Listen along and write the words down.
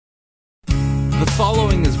The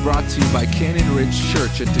following is brought to you by Canyon Ridge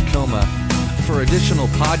Church in Tacoma. For additional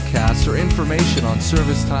podcasts or information on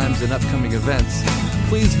service times and upcoming events,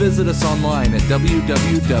 please visit us online at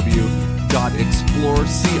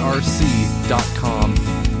www.explorecrc.com.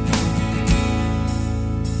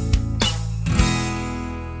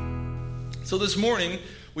 So this morning,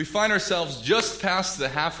 we find ourselves just past the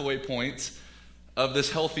halfway point of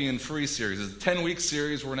this Healthy and Free series. It's a 10-week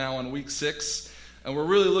series. We're now on week 6. And we're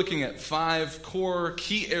really looking at 5 core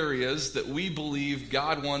key areas that we believe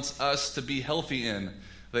God wants us to be healthy in.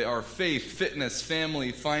 They are faith, fitness,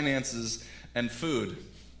 family, finances, and food.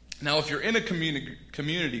 Now, if you're in a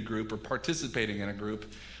community group or participating in a group,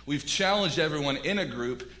 we've challenged everyone in a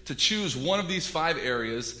group to choose one of these 5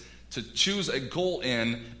 areas to choose a goal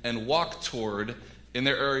in and walk toward in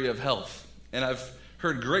their area of health. And I've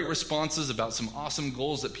heard great responses about some awesome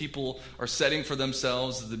goals that people are setting for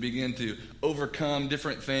themselves as they begin to overcome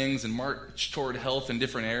different things and march toward health in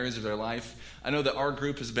different areas of their life. I know that our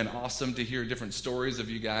group has been awesome to hear different stories of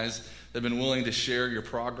you guys that have been willing to share your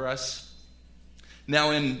progress. Now,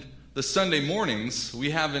 in the Sunday mornings, we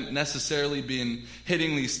haven't necessarily been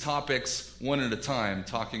hitting these topics one at a time,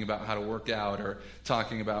 talking about how to work out or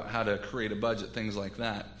talking about how to create a budget, things like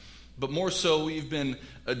that. But more so, we've been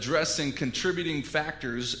addressing contributing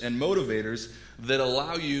factors and motivators that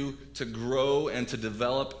allow you to grow and to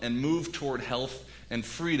develop and move toward health and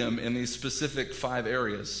freedom in these specific 5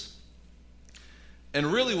 areas.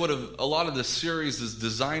 And really what a lot of this series is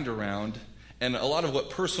designed around, and a lot of what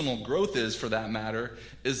personal growth is for that matter,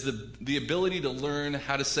 is the ability to learn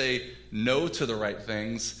how to say no to the right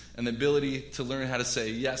things and the ability to learn how to say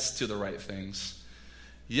yes to the right things.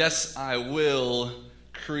 Yes, I will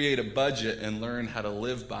create a budget and learn how to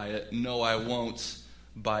live by it. No, I won't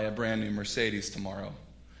buy a brand new Mercedes tomorrow.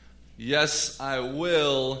 Yes, I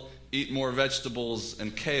will eat more vegetables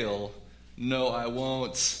and kale. No, I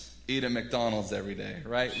won't eat at McDonald's every day,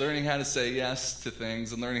 right? Learning how to say yes to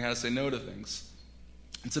things and learning how to say no to things.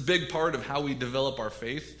 It's a big part of how we develop our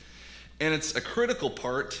faith, and it's a critical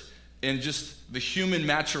part in just the human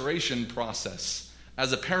maturation process.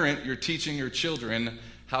 As a parent, you're teaching your children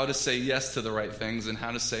how to say yes to the right things and how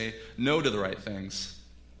to say no to the right things.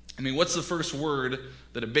 I mean, what's the first word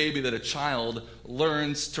that a child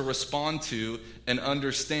learns to respond to and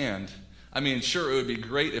understand? I mean, sure, it would be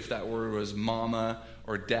great if that word was mama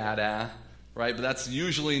or dada, right? But that's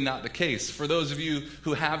usually not the case. For those of you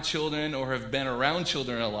who have children or have been around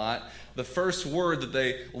children a lot, the first word that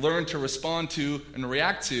they learn to respond to and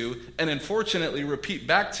react to and unfortunately repeat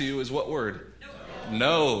back to you is what word?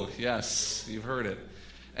 No. Yes, you've heard it.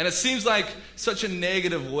 And it seems like such a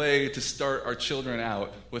negative way to start our children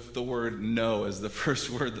out with the word no as the first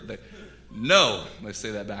word that they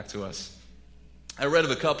say that back to us. I read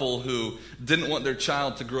of a couple who didn't want their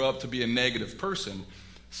child to grow up to be a negative person,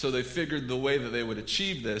 so they figured the way that they would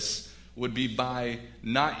achieve this would be by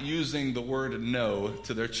not using the word no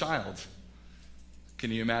to their child. Can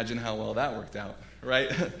you imagine how well that worked out, right?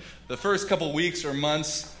 The first couple weeks or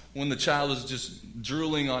months when the child was just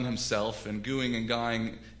drooling on himself and gooing and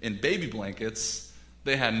gawing in baby blankets,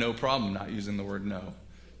 they had no problem not using the word no.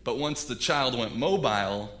 But once the child went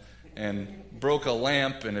mobile and broke a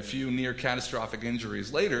lamp and a few near catastrophic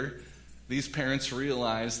injuries later, these parents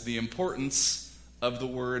realized the importance of the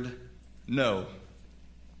word no.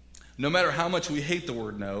 No matter how much we hate the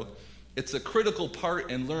word no, it's a critical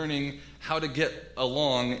part in learning how to get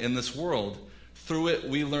along in this world. Through it,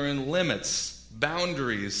 we learn limits,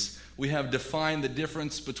 boundaries. We have defined the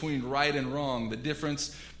difference between right and wrong, the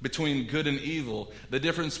difference between good and evil, the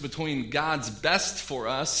difference between God's best for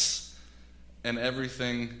us and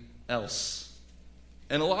everything else.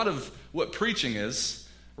 And a lot of what preaching is,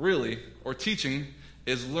 really, or teaching,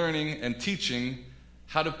 is learning and teaching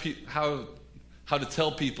how to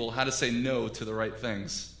tell people how to say no to the right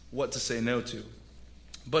things, what to say no to.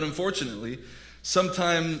 But unfortunately,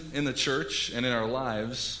 sometime in the church and in our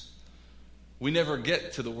lives, we never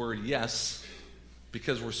get to the word yes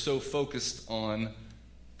because we're so focused on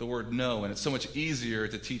the word no. And it's so much easier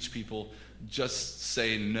to teach people just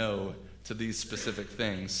say no to these specific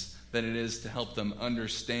things than it is to help them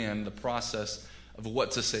understand the process of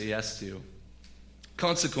what to say yes to.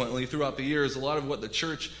 Consequently, throughout the years, a lot of what the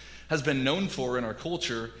church has been known for in our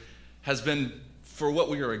culture has been for what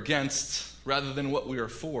we are against rather than what we are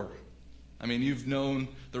for. I mean, you've known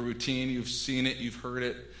the routine, you've seen it, you've heard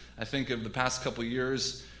it. I think of the past couple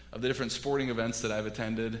years of the different sporting events that I've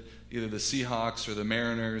attended, either the Seahawks or the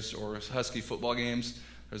Mariners or Husky football games.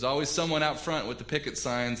 There's always someone out front with the picket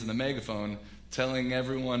signs and the megaphone telling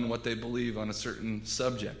everyone what they believe on a certain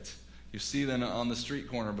subject. You see them on the street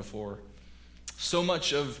corner before. So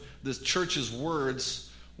much of the church's words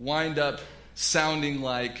wind up sounding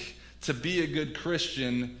like, to be a good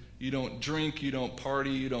Christian, you don't drink, you don't party,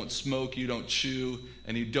 you don't smoke, you don't chew,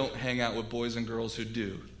 and you don't hang out with boys and girls who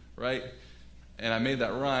do, right? And I made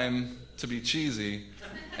that rhyme to be cheesy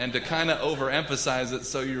and to kind of overemphasize it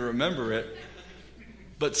so you remember it.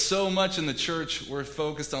 But so much in the church, we're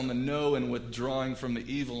focused on the no and withdrawing from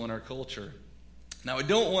the evil in our culture. Now, I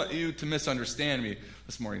don't want you to misunderstand me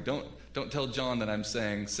this morning. Don't tell John that I'm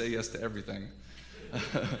saying say yes to everything.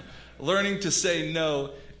 Learning to say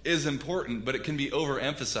no is important, but it can be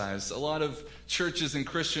overemphasized. A lot of churches and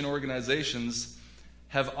Christian organizations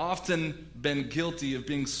have often been guilty of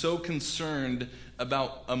being so concerned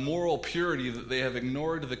about a moral purity that they have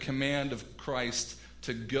ignored the command of Christ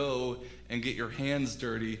to go and get your hands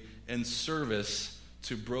dirty in service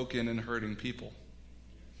to broken and hurting people.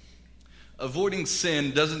 Avoiding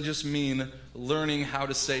sin doesn't just mean learning how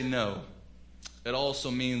to say no. It also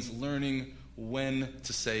means learning when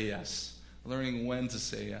to say yes. Learning when to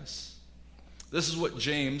say yes. This is what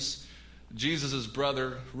James, Jesus'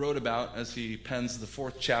 brother, wrote about as he pens the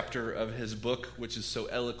 4th chapter of his book, which is so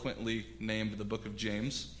eloquently named the book of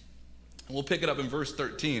James. And we'll pick it up in verse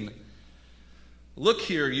 13. Look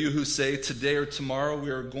here, you who say, today or tomorrow we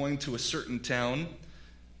are going to a certain town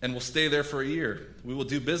and will stay there for a year. We will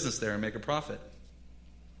do business there and make a profit.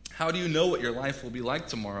 How do you know what your life will be like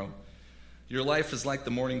tomorrow? Your life is like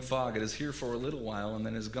the morning fog. It is here for a little while and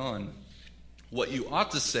then is gone. What you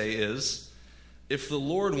ought to say is, if the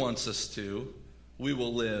Lord wants us to, we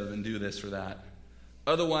will live and do this or that.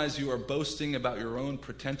 Otherwise, you are boasting about your own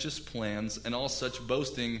pretentious plans, and all such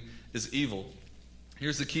boasting is evil.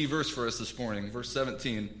 Here's the key verse for us this morning, verse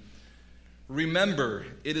 17. Remember,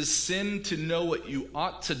 it is sin to know what you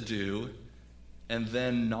ought to do and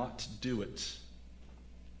then not do it.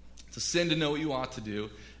 It's a sin to know what you ought to do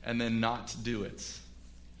and then not do it.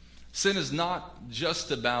 Sin is not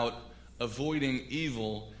just about avoiding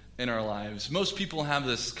evil in our lives. Most people have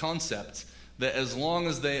this concept that as long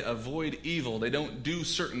as they avoid evil, they don't do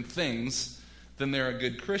certain things, then they're a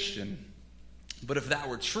good Christian. But if that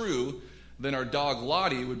were true, then our dog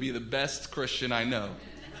Lottie would be the best Christian I know.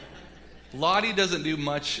 Lottie doesn't do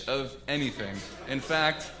much of anything. In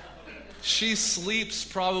fact, she sleeps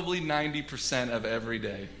probably 90% of every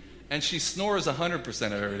day. And she snores 100%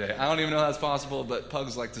 of every day. I don't even know how that's possible, but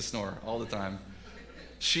pugs like to snore all the time.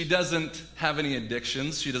 She doesn't have any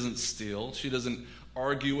addictions. She doesn't steal. She doesn't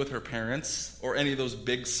argue with her parents or any of those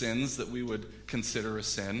big sins that we would consider a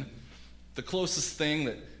sin. The closest thing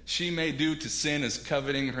that she may do to sin is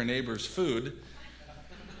coveting her neighbor's food.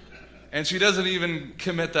 And she doesn't even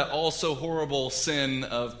commit that also horrible sin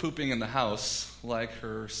of pooping in the house like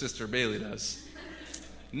her sister Bailey does.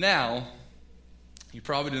 Now, you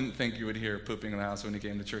probably didn't think you would hear pooping in the house when you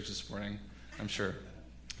came to church this morning, I'm sure.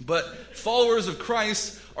 But followers of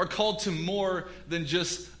Christ are called to more than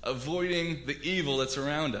just avoiding the evil that's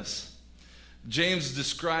around us. James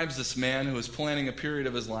describes this man who is planning a period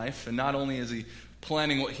of his life, and not only is he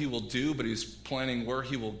planning what he will do, but he's planning where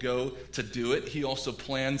he will go to do it. He also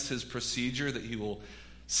plans his procedure that he will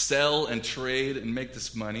sell and trade and make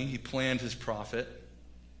this money. He planned his profit.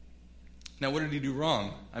 Now, what did he do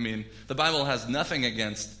wrong? I mean, the Bible has nothing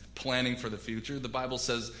against planning for the future. The Bible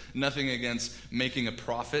says nothing against making a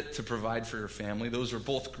profit to provide for your family. Those are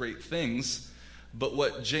both great things. But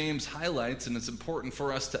what James highlights, and it's important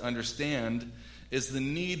for us to understand, is the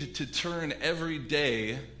need to turn every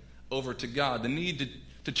day over to God. The need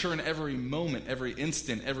to turn every moment, every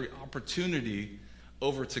instant, every opportunity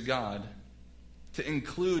over to God. To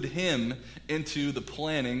include Him into the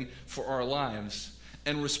planning for our lives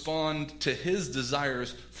and respond to His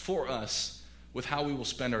desires for us with how we will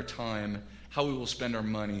spend our time, how we will spend our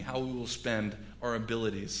money, how we will spend our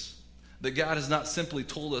abilities. That God has not simply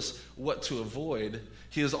told us what to avoid,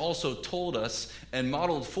 He has also told us and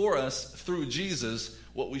modeled for us through Jesus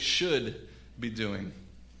what we should be doing.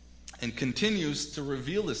 And continues to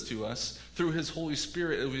reveal this to us through His Holy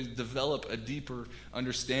Spirit as we develop a deeper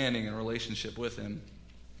understanding and relationship with Him.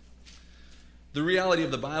 The reality of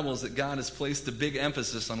the Bible is that God has placed a big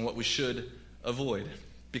emphasis on what we should avoid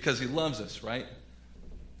because He loves us, right?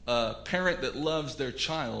 A parent that loves their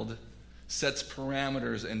child sets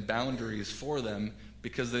parameters and boundaries for them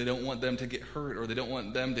because they don't want them to get hurt or they don't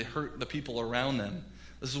want them to hurt the people around them.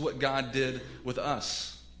 This is what God did with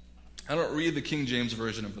us. I don't read the King James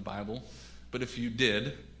Version of the Bible, but if you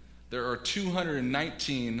did, there are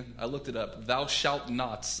 219, I looked it up, thou shalt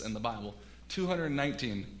nots in the Bible.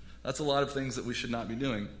 219. That's a lot of things that we should not be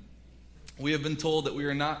doing. We have been told that we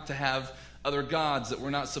are not to have other gods, that we're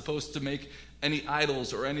not supposed to make any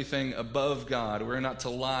idols or anything above God. We're not to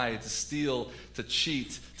lie, to steal, to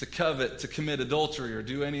cheat, to covet, to commit adultery, or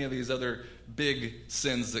do any of these other big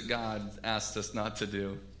sins that God asked us not to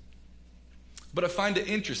do. But I find it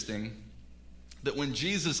interesting that when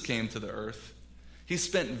Jesus came to the earth, he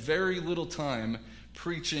spent very little time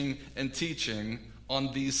preaching and teaching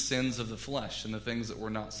on these sins of the flesh and the things that we're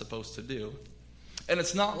not supposed to do. And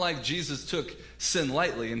it's not like Jesus took sin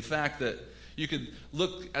lightly. In fact, that you could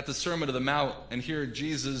look at the Sermon on the Mount and hear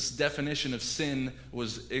Jesus' definition of sin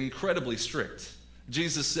was incredibly strict.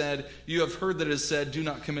 Jesus said, "You have heard that it is said, 'Do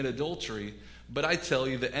not commit adultery.' But I tell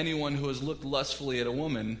you that anyone who has looked lustfully at a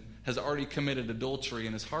woman has already committed adultery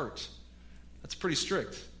in his heart." That's pretty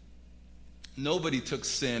strict. Nobody took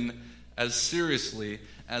sin as seriously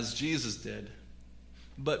as Jesus did.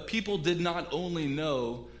 But people did not only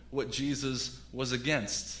know what Jesus was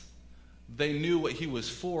against. They knew what he was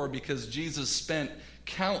for, because Jesus spent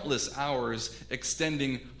countless hours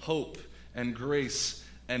extending hope and grace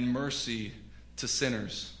and mercy to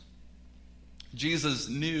sinners. Jesus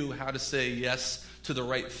knew how to say yes to the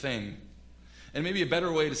right thing. And maybe a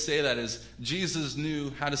better way to say that is Jesus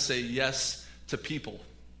knew how to say yes to people.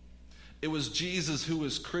 It was Jesus who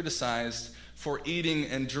was criticized for eating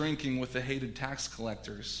and drinking with the hated tax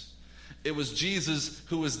collectors. It was Jesus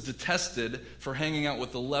who was detested for hanging out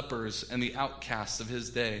with the lepers and the outcasts of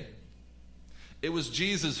his day. It was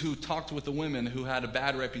Jesus who talked with the women who had a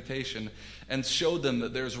bad reputation and showed them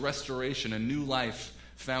that there's restoration and new life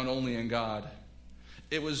found only in God.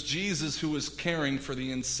 It was Jesus who was caring for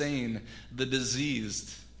the insane, the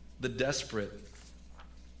diseased, the desperate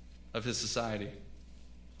of his society.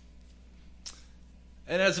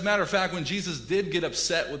 And as a matter of fact, when Jesus did get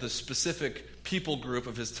upset with a specific people group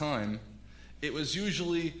of his time, it was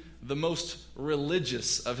usually the most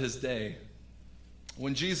religious of his day.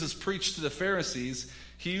 When Jesus preached to the Pharisees,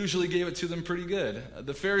 he usually gave it to them pretty good.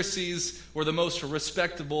 The Pharisees were the most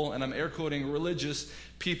respectable, and I'm air quoting, religious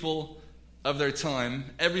people of their time.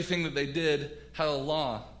 Everything that they did had a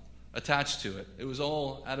law attached to it. It was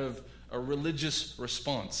all out of a religious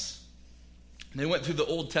response. They went through the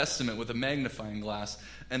Old Testament with a magnifying glass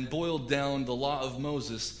and boiled down the law of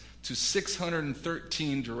Moses to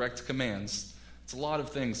 613 direct commands. It's a lot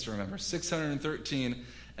of things to remember. 613,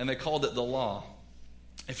 and they called it the law.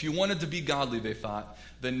 If you wanted to be godly, they thought,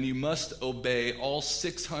 then you must obey all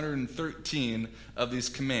 613 of these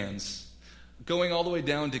commands, going all the way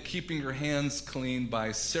down to keeping your hands clean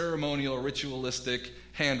by ceremonial, ritualistic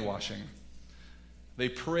hand washing. They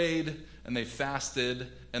prayed and they fasted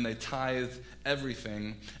and they tithed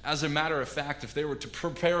everything. As a matter of fact, if they were to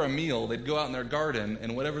prepare a meal, they'd go out in their garden,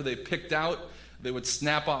 and whatever they picked out, they would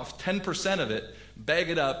snap off 10% of it, bag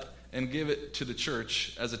it up, and give it to the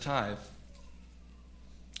church as a tithe.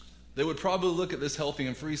 They would probably look at this Healthy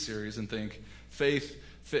and Free series and think, faith,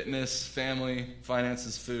 fitness, family,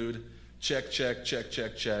 finances, food, check, check, check,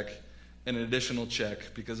 check, check, and an additional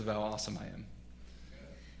check because of how awesome I am.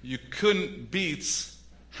 You couldn't beat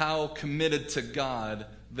how committed to God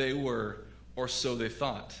they were, or so they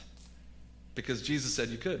thought, because Jesus said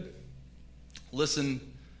you could. Listen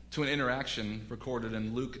to an interaction recorded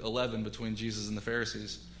in Luke 11 between Jesus and the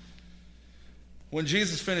Pharisees. When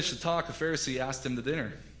Jesus finished the talk, a Pharisee asked him to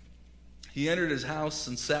dinner. He entered his house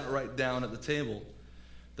and sat right down at the table.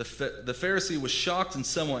 The Pharisee was shocked and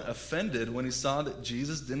somewhat offended when he saw that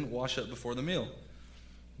Jesus didn't wash up before the meal.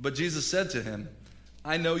 But Jesus said to him,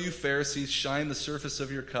 "I know you Pharisees shine the surface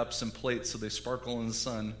of your cups and plates so they sparkle in the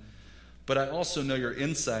sun, but I also know your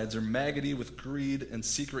insides are maggoty with greed and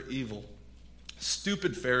secret evil.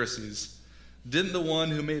 Stupid Pharisees, didn't the one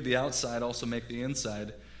who made the outside also make the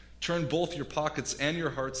inside? Turn both your pockets and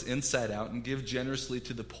your hearts inside out and give generously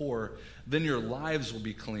to the poor. Then your lives will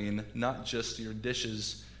be clean, not just your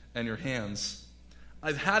dishes and your hands.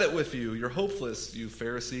 I've had it with you. You're hopeless, you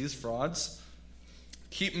Pharisees, frauds.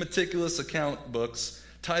 Keep meticulous account books,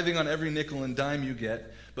 tithing on every nickel and dime you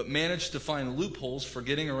get, but manage to find loopholes for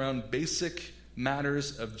getting around basic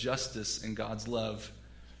matters of justice and God's love.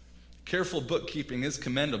 Careful bookkeeping is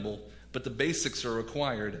commendable, but the basics are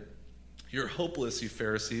required. You're hopeless, you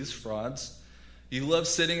Pharisees, frauds. You love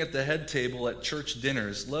sitting at the head table at church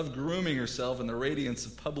dinners, love grooming yourself in the radiance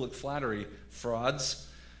of public flattery, frauds.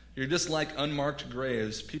 You're just like unmarked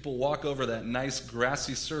graves. People walk over that nice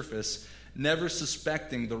grassy surface, never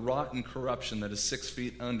suspecting the rot and corruption that is 6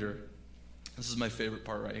 feet under." This is my favorite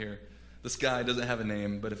part right here. This guy doesn't have a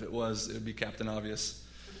name, but if it was, it would be Captain Obvious.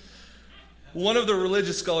 One of the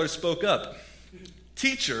religious scholars spoke up.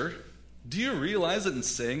 "Teacher, do you realize that in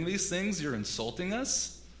saying these things, you're insulting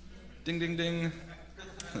us?" Ding, ding, ding.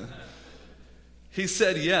 He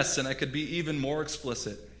said yes, and I could be even more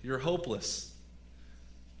explicit. You're hopeless.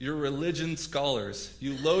 You're religion scholars.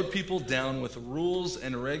 You load people down with rules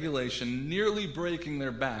and regulation, nearly breaking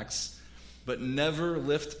their backs, but never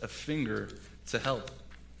lift a finger to help.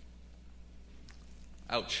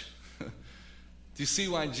 Ouch. Do you see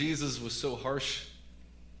why Jesus was so harsh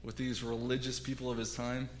with these religious people of his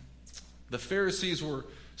time? The Pharisees were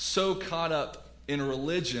so caught up in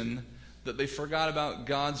religion that they forgot about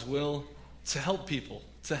God's will to help people,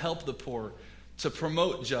 to help the poor, to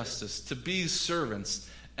promote justice, to be servants.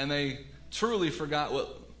 And they truly forgot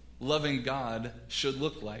what loving God should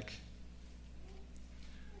look like.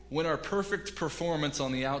 When our perfect performance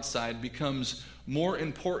on the outside becomes more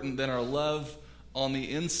important than our love on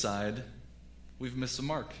the inside, we've missed the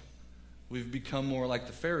mark. We've become more like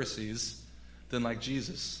the Pharisees than like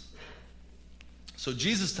Jesus. So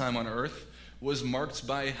Jesus' time on earth was marked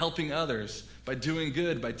by helping others, by doing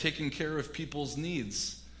good, by taking care of people's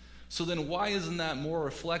needs. So then why isn't that more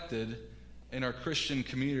reflected in our Christian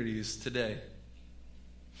communities today?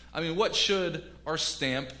 I mean, what should our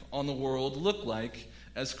stamp on the world look like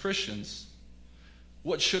as Christians?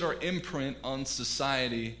 What should our imprint on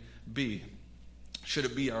society be? Should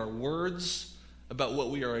it be our words about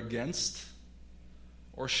what we are against?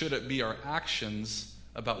 Or should it be our actions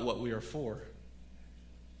about what we are for?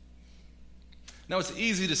 Now, it's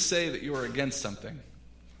easy to say that you are against something.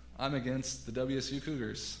 I'm against the WSU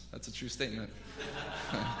Cougars. That's a true statement.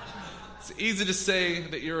 It's easy to say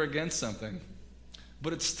that you're against something,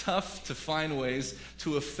 but it's tough to find ways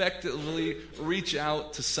to effectively reach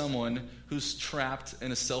out to someone who's trapped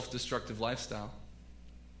in a self-destructive lifestyle.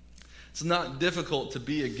 It's not difficult to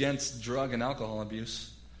be against drug and alcohol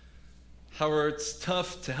abuse. However, it's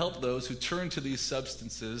tough to help those who turn to these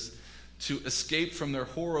substances to escape from their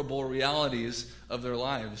horrible realities of their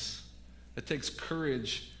lives. It takes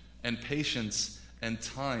courage and patience and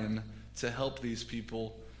time to help these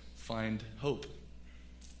people find hope.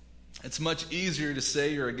 It's much easier to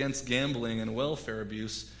say you're against gambling and welfare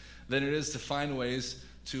abuse than it is to find ways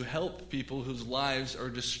to help people whose lives are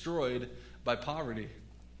destroyed by poverty.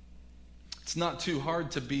 It's not too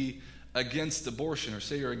hard to be against abortion or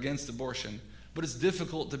say you're against abortion, but it's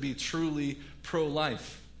difficult to be truly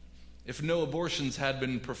pro-life. If no abortions had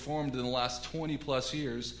been performed in the last 20 plus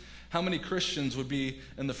years, how many Christians would be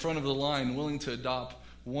in the front of the line willing to adopt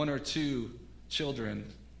one or two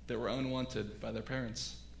children that were unwanted by their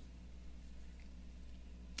parents?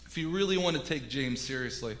 If you really want to take James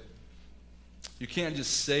seriously, you can't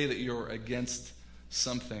just say that you're against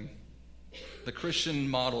something. The Christian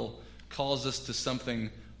model calls us to something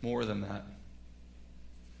more than that.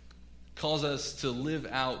 It calls us to live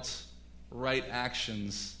out right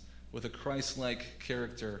actions with a Christ-like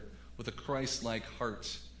character, with a Christ-like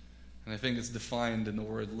heart. And I think it's defined in the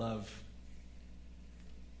word love.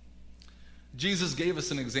 Jesus gave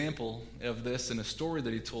us an example of this in a story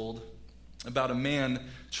that he told about a man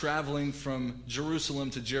traveling from Jerusalem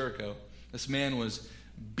to Jericho. This man was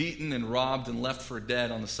beaten and robbed and left for dead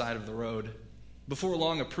on the side of the road. Before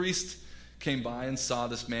long, a priest came by and saw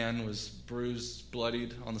this man was bruised,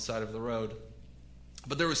 bloodied on the side of the road.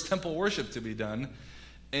 But there was temple worship to be done,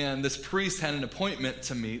 and this priest had an appointment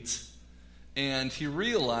to meet, and he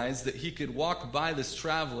realized that he could walk by this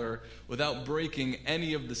traveler without breaking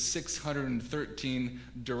any of the 613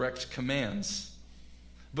 direct commands.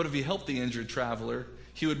 But if he helped the injured traveler,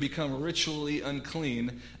 he would become ritually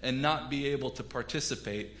unclean and not be able to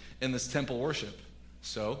participate in this temple worship.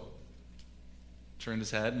 So, turned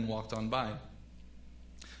his head and walked on by.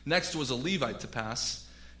 Next was a Levite to pass.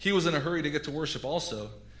 He was in a hurry to get to worship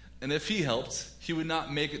also, and if he helped, he would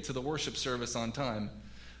not make it to the worship service on time.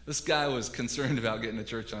 This guy was concerned about getting to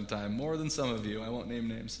church on time, more than some of you. I won't name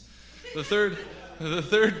names. The third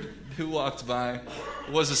who walked by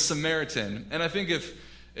was a Samaritan. And I think if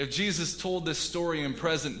Jesus told this story in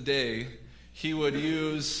present day, he would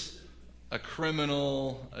use a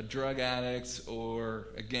criminal, a drug addict, or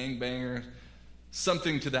a gangbanger,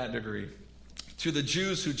 something to that degree. To the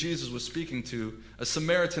Jews who Jesus was speaking to, a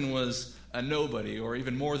Samaritan was a nobody, or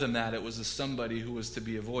even more than that, it was a somebody who was to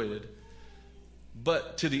be avoided.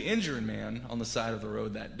 But to the injured man on the side of the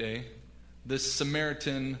road that day, this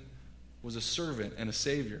Samaritan was a servant and a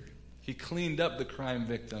savior. He cleaned up the crime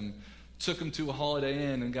victim, took him to a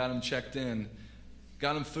Holiday Inn and got him checked in,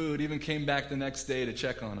 got him food, even came back the next day to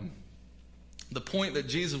check on him. The point that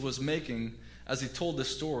Jesus was making as he told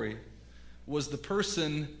this story was the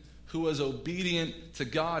person who was obedient to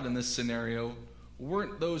God in this scenario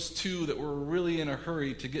weren't those two that were really in a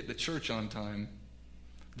hurry to get to church on time,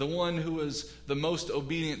 The one who was the most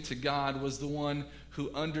obedient to God was the one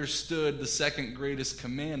who understood the second greatest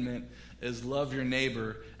commandment is love your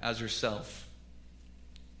neighbor as yourself.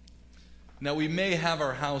 Now, we may have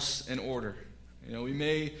our house in order. We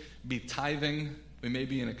may be tithing. We may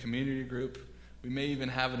be in a community group. We may even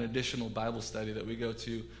have an additional Bible study that we go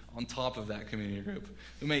to on top of that community group.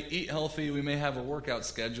 We may eat healthy. We may have a workout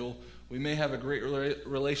schedule. We may have a great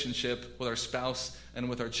relationship with our spouse and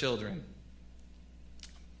with our children.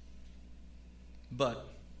 But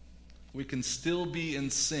we can still be in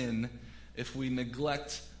sin if we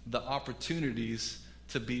neglect the opportunities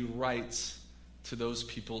to be right to those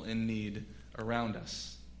people in need around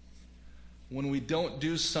us. When we don't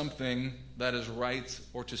do something that is right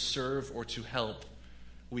or to serve or to help,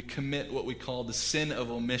 we commit what we call the sin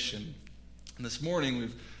of omission. And this morning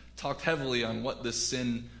we've talked heavily on what this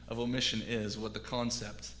sin of omission is, what the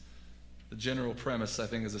concept, the general premise, I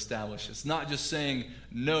think, is established. It's not just saying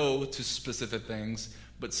no to specific things,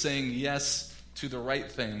 but saying yes to the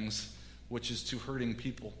right things, which is to hurting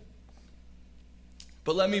people.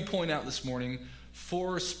 But let me point out this morning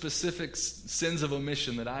 4 specific sins of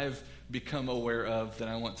omission that I've become aware of that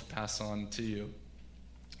I want to pass on to you.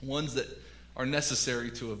 Ones that are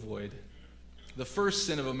necessary to avoid. The first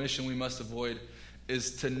sin of omission we must avoid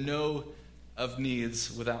is to know of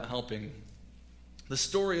needs without helping. The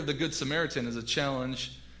story of the Good Samaritan is a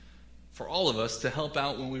challenge for all of us to help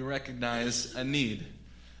out when we recognize a need.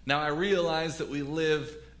 Now, I realize that we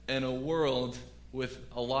live in a world with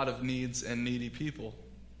a lot of needs and needy people.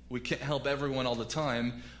 We can't help everyone all the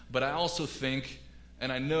time, but I also think,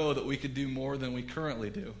 and I know that we could do more than we currently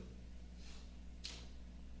do.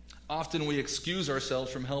 Often we excuse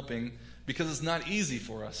ourselves from helping because it's not easy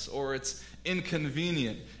for us, or it's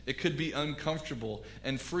inconvenient. It could be uncomfortable,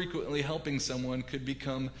 and frequently helping someone could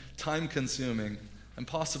become time-consuming and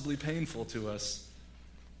possibly painful to us.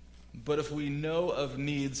 But if we know of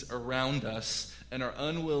needs around us and are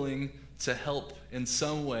unwilling to help in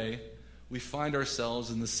some way, we find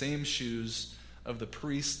ourselves in the same shoes of the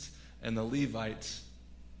priest and the Levite,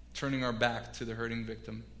 turning our back to the hurting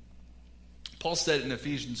victim. Paul said in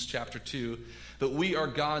Ephesians chapter 2 that we are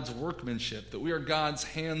God's workmanship, that we are God's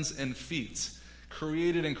hands and feet,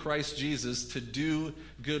 created in Christ Jesus to do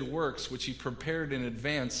good works, which he prepared in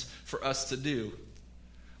advance for us to do.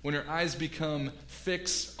 When your eyes become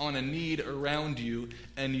fixed on a need around you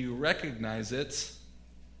and you recognize it,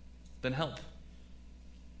 then help.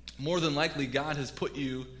 More than likely, God has put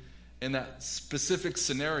you in that specific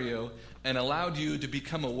scenario and allowed you to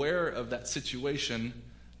become aware of that situation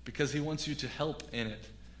because he wants you to help in it.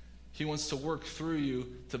 He wants to work through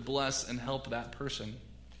you to bless and help that person.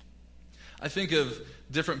 I think of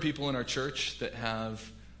different people in our church that have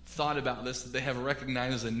thought about this, that they have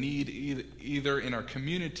recognized a need either in our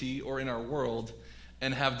community or in our world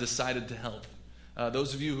and have decided to help.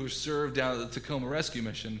 Those of you who serve down at the Tacoma Rescue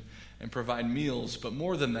Mission and provide meals, but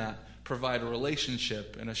more than that, provide a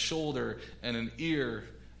relationship and a shoulder and an ear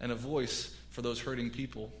and a voice for those hurting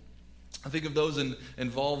people. I think of those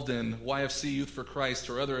involved in YFC Youth for Christ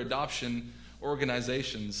or other adoption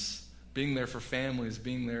organizations, being there for families,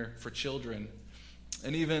 being there for children.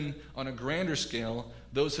 And even on a grander scale,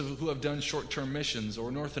 those who have done short-term missions,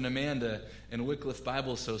 or North and Amanda and Wycliffe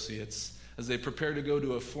Bible Associates, as they prepare to go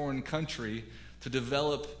to a foreign country to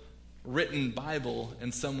develop written Bible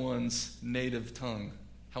in someone's native tongue.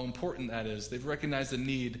 How important that is. They've recognized the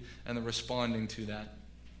need and they're responding to that.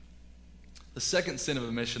 The second sin of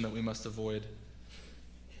omission that we must avoid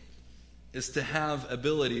is to have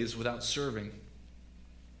abilities without serving.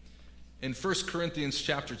 In 1 Corinthians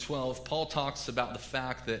chapter 12, Paul talks about the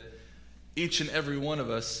fact that each and every one of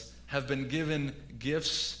us have been given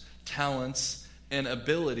gifts, talents, and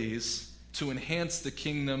abilities to enhance the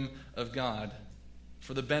kingdom of God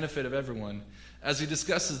for the benefit of everyone. As he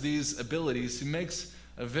discusses these abilities, he makes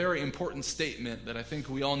a very important statement that I think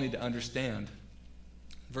we all need to understand.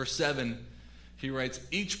 Verse 7, he writes,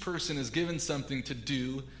 each person is given something to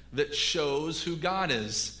do that shows who God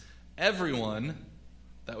is. Everyone,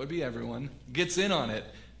 that would be everyone, gets in on it.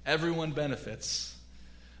 Everyone benefits.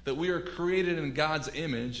 That we are created in God's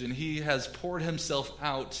image, and he has poured himself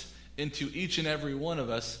out into each and every one of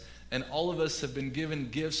us, and all of us have been given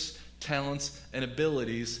gifts, talents, and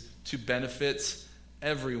abilities to benefit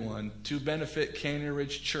everyone, to benefit Canyon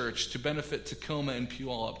Ridge Church, to benefit Tacoma and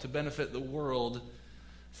Puyallup, to benefit the world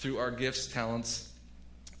through our gifts, talents,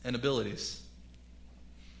 and abilities.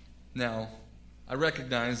 Now, I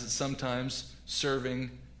recognize that sometimes serving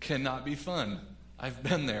cannot be fun. I've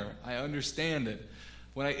been there. I understand it.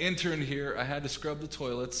 When I interned here, I had to scrub the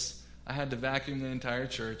toilets. I had to vacuum the entire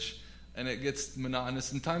church, and it gets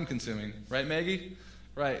monotonous and time-consuming. Right, Maggie?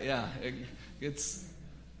 Right, yeah. It's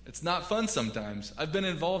not fun sometimes. I've been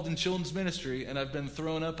involved in children's ministry, and I've been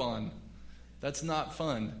thrown up on. That's not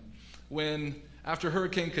fun. After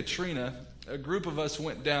Hurricane Katrina, a group of us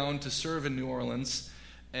went down to serve in New Orleans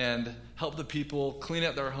and help the people clean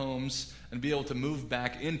up their homes and be able to move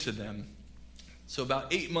back into them. So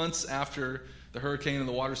about 8 months after the hurricane and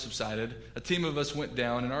the water subsided, a team of us went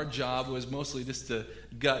down, and our job was mostly just to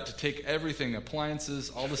take everything, appliances,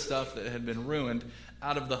 all the stuff that had been ruined,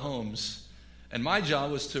 out of the homes. And my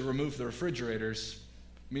job was to remove the refrigerators,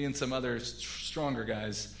 me and some other stronger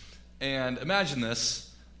guys. And imagine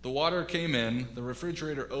this, the water came in, the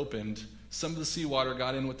refrigerator opened, some of the seawater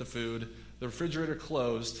got in with the food, the refrigerator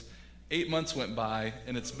closed, 8 months went by,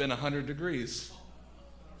 and it's been 100 degrees.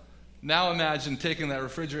 Now imagine taking that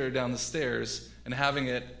refrigerator down the stairs and having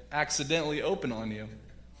it accidentally open on you.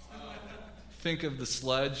 Think of the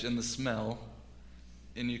sludge and the smell,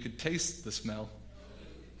 and you could taste the smell.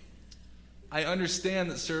 I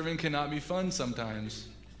understand that serving cannot be fun sometimes.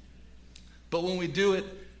 But when we do it,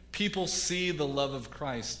 people see the love of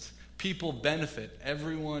Christ. People benefit.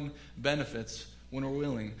 Everyone benefits when we're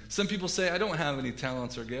willing. Some people say, I don't have any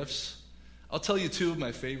talents or gifts. I'll tell you two of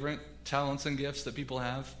my favorite talents and gifts that people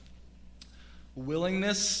have.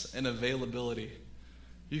 Willingness and availability.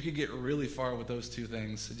 You could get really far with those two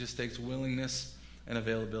things. It just takes willingness and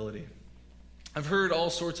availability. I've heard all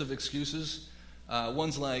sorts of excuses.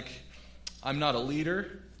 One's like, I'm not a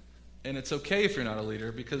leader, and it's okay if you're not a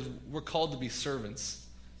leader because we're called to be servants,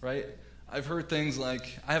 right? I've heard things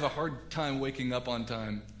like, I have a hard time waking up on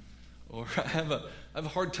time, or I have a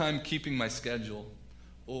hard time keeping my schedule,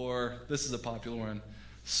 or this is a popular one,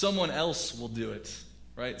 someone else will do it,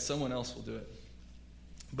 right? Someone else will do it.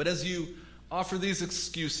 But as you offer these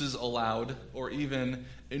excuses aloud, or even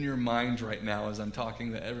in your mind right now as I'm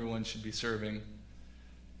talking that everyone should be serving,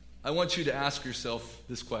 I want you to ask yourself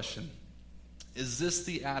this question. Is this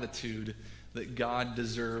the attitude that God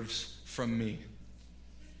deserves from me?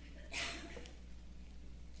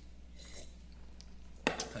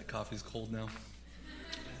 That coffee's cold now.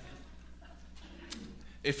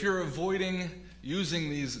 If you're avoiding using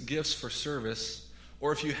these gifts for service,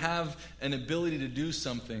 or if you have an ability to do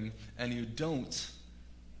something and you don't,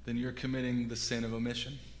 then you're committing the sin of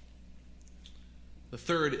omission. The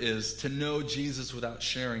third is to know Jesus without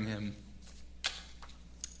sharing him.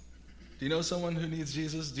 Do you know someone who needs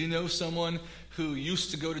Jesus? Do you know someone who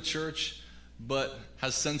used to go to church but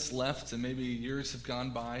has since left and maybe years have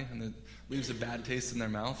gone by and it leaves a bad taste in their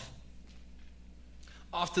mouth?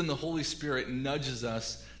 Often the Holy Spirit nudges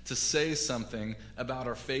us to say something about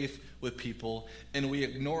our faith with people, and we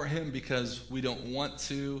ignore him because we don't want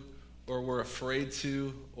to, or we're afraid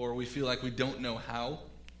to, or we feel like we don't know how.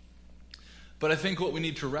 But I think what we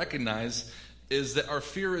need to recognize is that our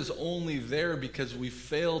fear is only there because we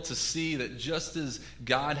fail to see that just as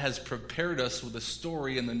God has prepared us with a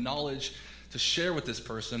story and the knowledge to share with this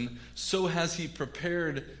person, so has he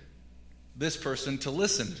prepared this person to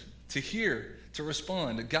listen, to hear, to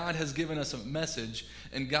respond. God has given us a message,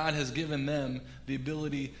 and God has given them the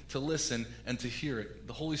ability to listen and to hear it.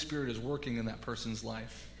 The Holy Spirit is working in that person's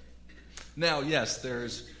life. Now, yes,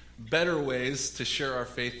 there's better ways to share our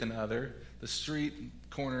faith than other. The street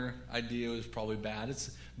corner idea is probably bad.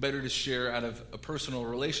 It's better to share out of a personal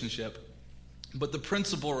relationship. But the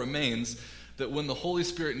principle remains that when the Holy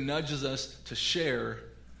Spirit nudges us to share,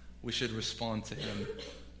 we should respond to him.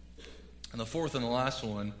 And the fourth and the last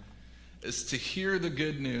one is to hear the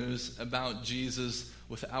good news about Jesus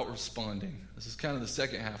without responding. This is kind of the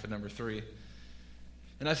second half of number 3.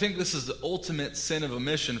 And I think this is the ultimate sin of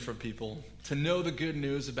omission for people, to know the good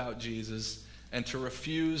news about Jesus and to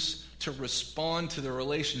refuse to respond to the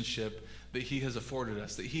relationship that he has afforded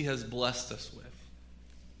us, that he has blessed us with.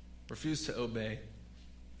 Refuse to obey.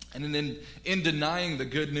 And in denying the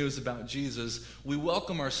good news about Jesus, we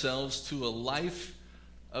welcome ourselves to a life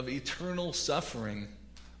of eternal suffering,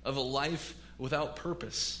 of a life without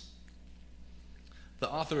purpose. The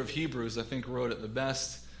author of Hebrews, I think, wrote it the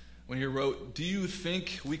best when he wrote, "Do you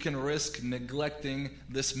think we can risk neglecting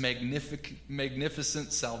this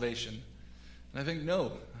magnificent salvation?" And I think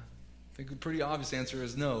no. I think the pretty obvious answer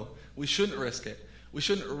is no. We shouldn't risk it. We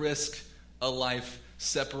shouldn't risk a life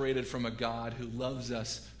separated from a God who loves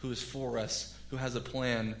us, who is for us, who has a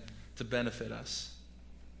plan to benefit us.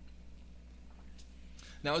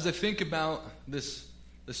 Now, as I think about this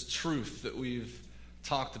truth that we've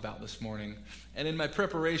talked about this morning, and in my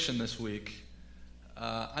preparation this week,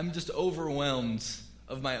 I'm just overwhelmed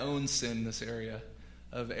of my own sin in this area,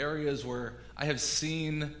 of areas where I have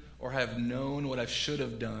seen or have known what I should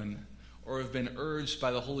have done, or have been urged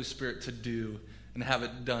by the Holy Spirit to do and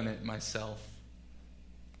haven't done it myself.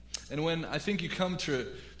 And when I think you come to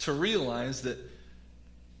realize that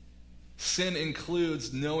sin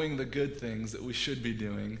includes knowing the good things that we should be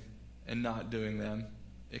doing and not doing them,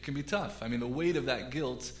 it can be tough. I mean, the weight of that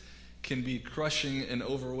guilt can be crushing and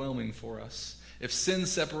overwhelming for us. If sin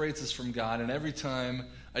separates us from God, and every time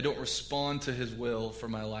I don't respond to His will for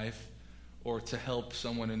my life or to help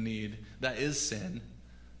someone in need, that is sin.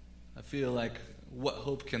 I feel like, what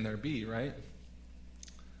hope can there be, right?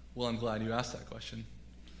 Well, I'm glad you asked that question.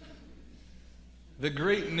 The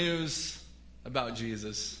great news about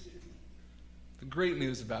Jesus,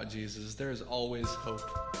 there is always hope.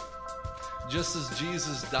 Just as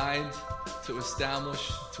Jesus died to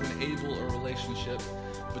establish, to enable a relationship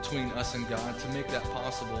between us and God, to make that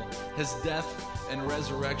possible, His death and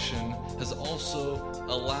resurrection has also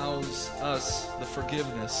allows us the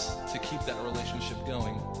forgiveness to keep that relationship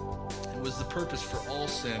going. It was the purpose for all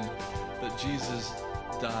sin that Jesus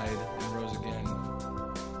died and rose again.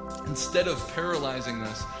 Instead of paralyzing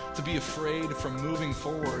us to be afraid from moving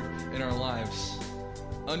forward in our lives,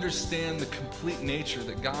 understand the complete nature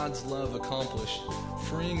that God's love accomplished,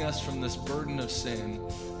 freeing us from this burden of sin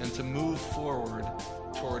and to move forward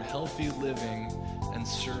toward healthy living and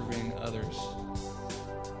serving others.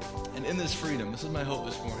 And in this freedom, this is my hope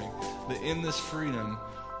this morning, that in this freedom,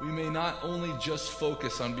 we may not only just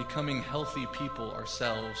focus on becoming healthy people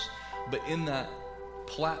ourselves, but in that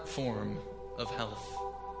platform of health,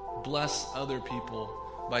 bless other people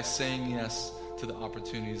by saying yes to the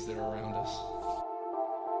opportunities that are around us.